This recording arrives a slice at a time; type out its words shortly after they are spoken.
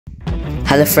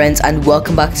Hello friends, and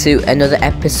welcome back to another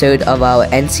episode of our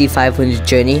NC 500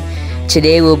 journey.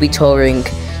 Today we'll be touring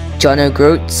Jan de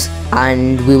Groot,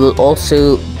 and we will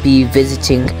also be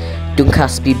visiting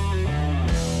Duncansby.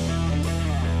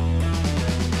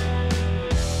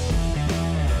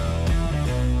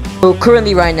 So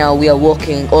currently right now we are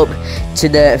walking up to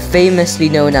the famously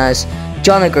known as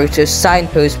Jan de Groot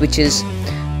signpost, which is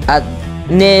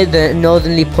near the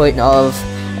northerly point of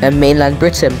mainland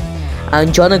Britain.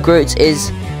 And Jan de Groot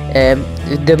is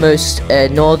the most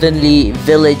northerly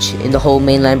village in the whole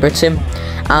mainland Britain,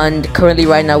 and currently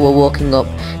right now we're walking up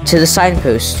to the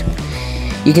signpost.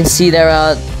 You can see there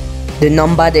are the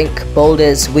non-badink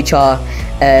boulders, which are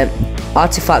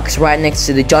artifacts right next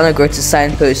to the Jan de Groot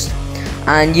signpost,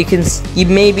 and you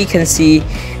maybe can see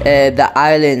the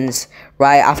islands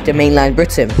right after mainland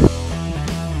Britain.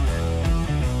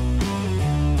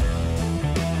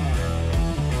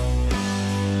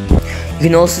 You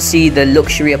can also see the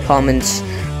luxury apartments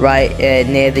right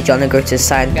near the Jan de Groot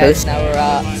signpost. Now we're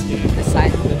at the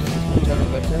signpost of Jan de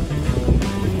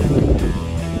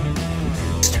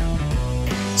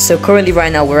Groot. So currently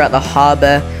right now we're at the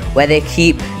harbour where they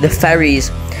keep the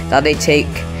ferries that they take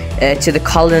to the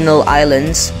colonial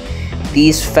islands.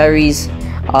 These ferries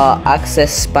are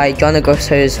accessed by Jan de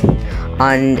Grooters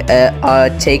and are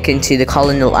taken to the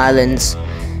colonial islands.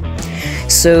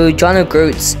 So Jan de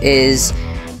Groot is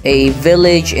a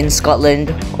village in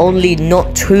Scotland, only not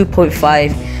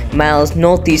 2.5 miles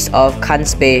northeast of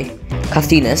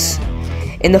vertiginous,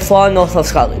 in the far north of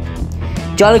Scotland.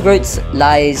 Jan de Groot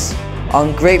lies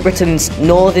on Great Britain's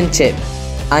northern tip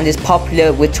and is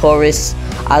popular with tourists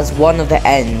as one of the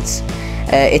ends.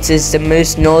 It is the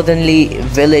most northerly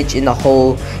village in the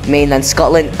whole mainland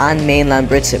Scotland and mainland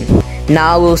Britain.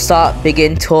 Now we'll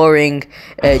begin touring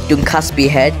Duncansby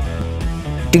Head.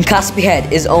 Duncansby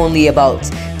Head is only about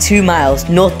 2 miles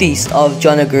northeast of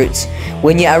Jan de Groot.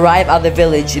 When you arrive at the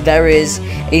village, there is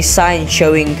a sign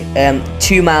showing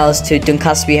 2 miles to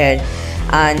Duncansby Head,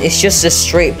 and it's just a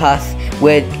straight path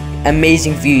with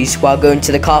amazing views while going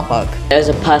to the car park. There's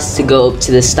a path to go up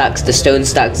to the stone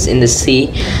stacks in the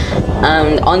sea,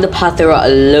 and on the path there are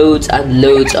loads and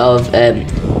loads of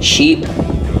sheep,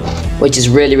 which is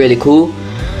really cool.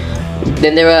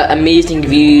 Then there are amazing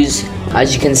views,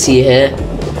 as you can see here.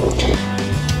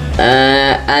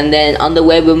 And then on the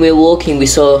way when we were walking, we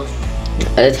saw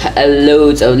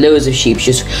loads of sheep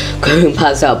just going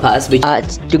past our path. At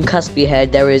Duncansby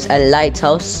Head there is a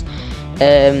lighthouse,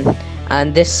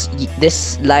 and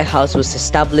this lighthouse was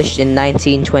established in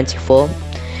 1924.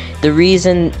 The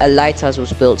reason a lighthouse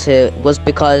was built here was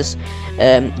because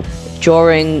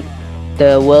during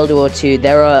the World War II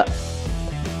there are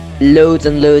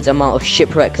loads amount of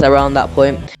shipwrecks around that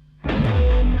point.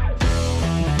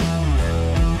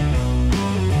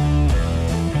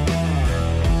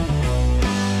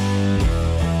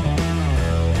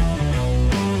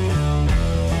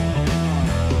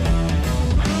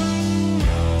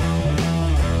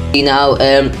 Now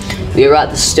we're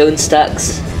at the stone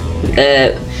stacks.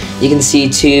 You can see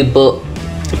two, but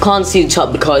can't see the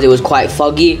top because it was quite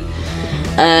foggy.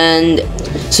 And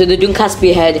so the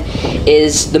Duncansby Head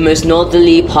is the most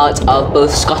northerly part of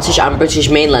both Scottish and British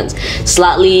mainlands,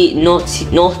 slightly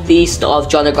northeast of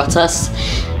Jan de Groot.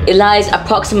 It lies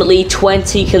approximately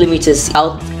 20 kilometers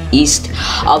southeast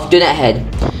of Duncansby Head,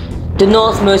 the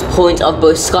northmost point of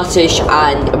both Scottish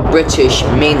and British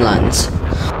mainlands.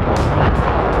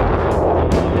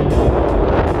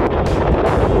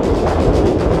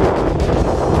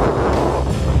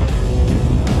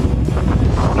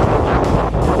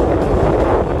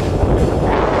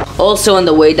 Also on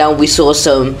the way down we saw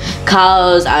some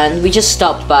cows, and we just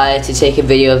stopped by to take a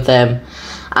video of them,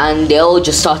 and they all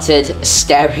just started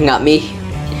staring at me.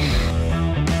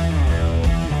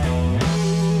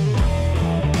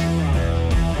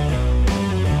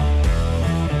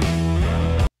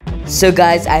 So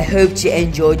guys, I hope you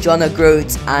enjoyed Jan de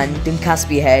Groot and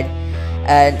Duncansby Head,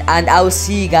 and I will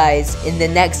see you guys in the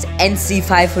next NC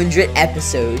 500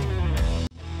 episode.